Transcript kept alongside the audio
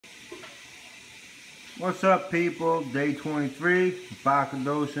What's up, people? Day 23,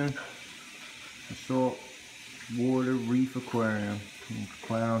 Bakadosing, the Saltwater Reef Aquarium.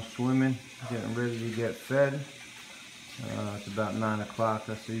 Clowns swimming, getting ready to get fed. It's about 9 o'clock.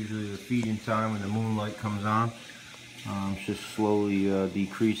 That's usually the feeding time when the moonlight comes on. It's just slowly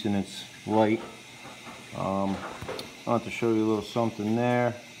decreasing its light. I want to show you a little something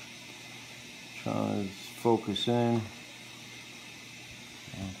there. Trying to focus in.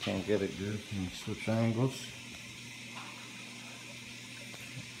 I can't get it good. Let me switch angles.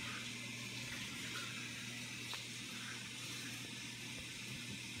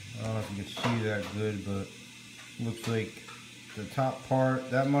 I don't know if you can see that good, but it looks like the top part,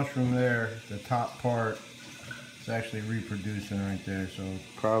 that mushroom there, the top part, is actually reproducing right there. So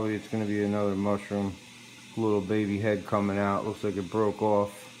probably it's going to be another mushroom, little baby head coming out. Looks like it broke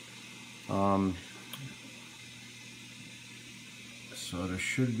off. So there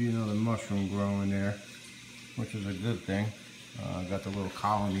should be another mushroom growing there, which is a good thing. Got the little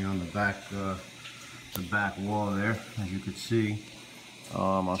colony on the back wall there, as you can see.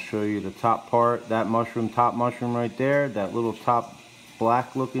 I'll show you the top part. That mushroom, top mushroom right there, that little top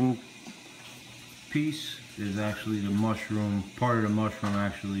black looking piece is actually the mushroom, part of the mushroom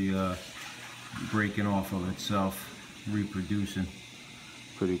actually breaking off of itself, reproducing.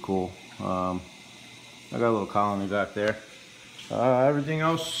 Pretty cool. I got a little colony back there. Everything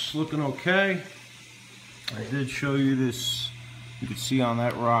else looking okay. I did show you this, you can see on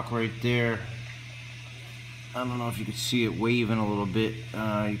that rock right there. I don't know if you can see it waving a little bit.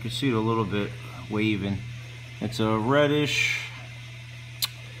 You can see it a little bit waving. It's a reddish,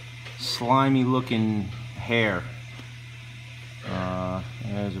 slimy looking hair.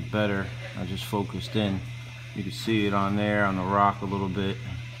 There's a better, I just focused in. You can see it on there on the rock a little bit.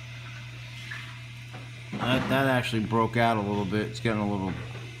 That actually broke out a little bit. It's getting a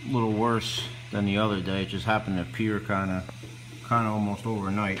little worse than the other day. It just happened to appear kind of almost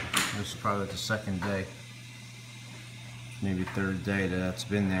overnight. This is probably the second day, maybe third day that's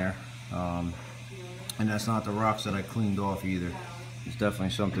been there. And that's not the rocks that I cleaned off either. It's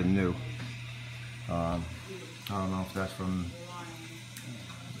definitely something new. I don't know if that's from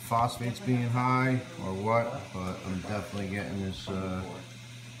the phosphates being high or what, but I'm definitely getting this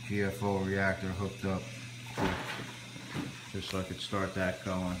GFO reactor hooked up just so I could start that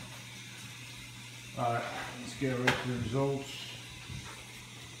going. Alright, let's get right to the results.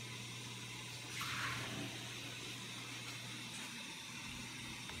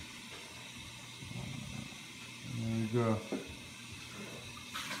 There you go.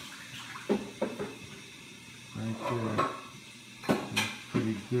 Right there. That's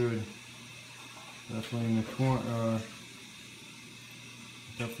pretty good. Definitely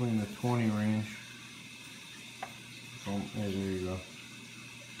in the 20 range. Oh, there you go.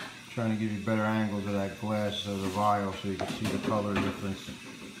 Trying to give you better angles of that glass of the vial so you can see the color difference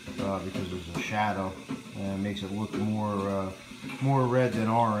because there's a shadow and it makes it look more red than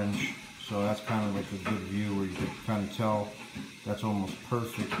orange. So that's kind of like a good view where you can kind of tell that's almost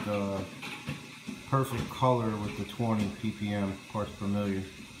perfect perfect color with the 20 ppm parts per million.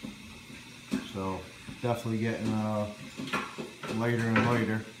 So definitely getting lighter and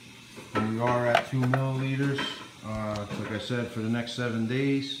lighter. And we are at 2 milliliters. Like I said, for the next 7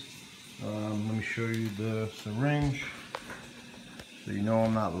 days. Let me show you the syringe so you know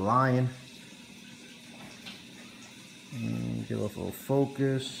I'm not lying. And get off a little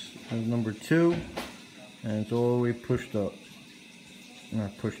focus. There's number 2, and it's all the way pushed up,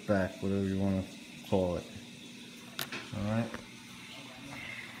 or pushed back, whatever you want to call it. All right.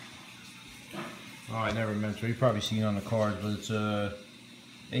 Oh, I never mentioned. You've probably seen it on the card, but it's a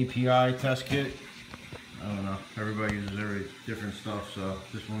API test kit. I don't know. Everybody uses very different stuff, so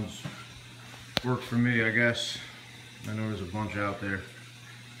this one's worked for me, I guess. I know there's a bunch out there.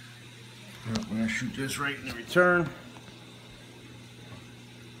 I'm gonna shoot this right in the return.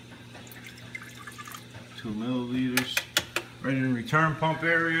 2 milliliters. Right in the return pump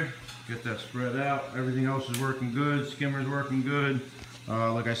area. Get that spread out. Everything else is working good. Skimmer's working good.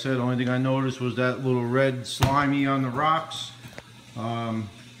 Like I said, the only thing I noticed was that little red slimy on the rocks.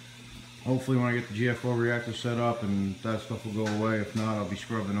 Hopefully when I get the GFO reactor set up and that stuff will go away. If not, I'll be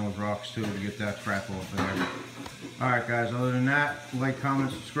scrubbing those rocks too to get that crap off of there. Alright guys, other than that, like,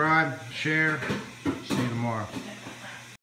 comment, subscribe, share. See you tomorrow.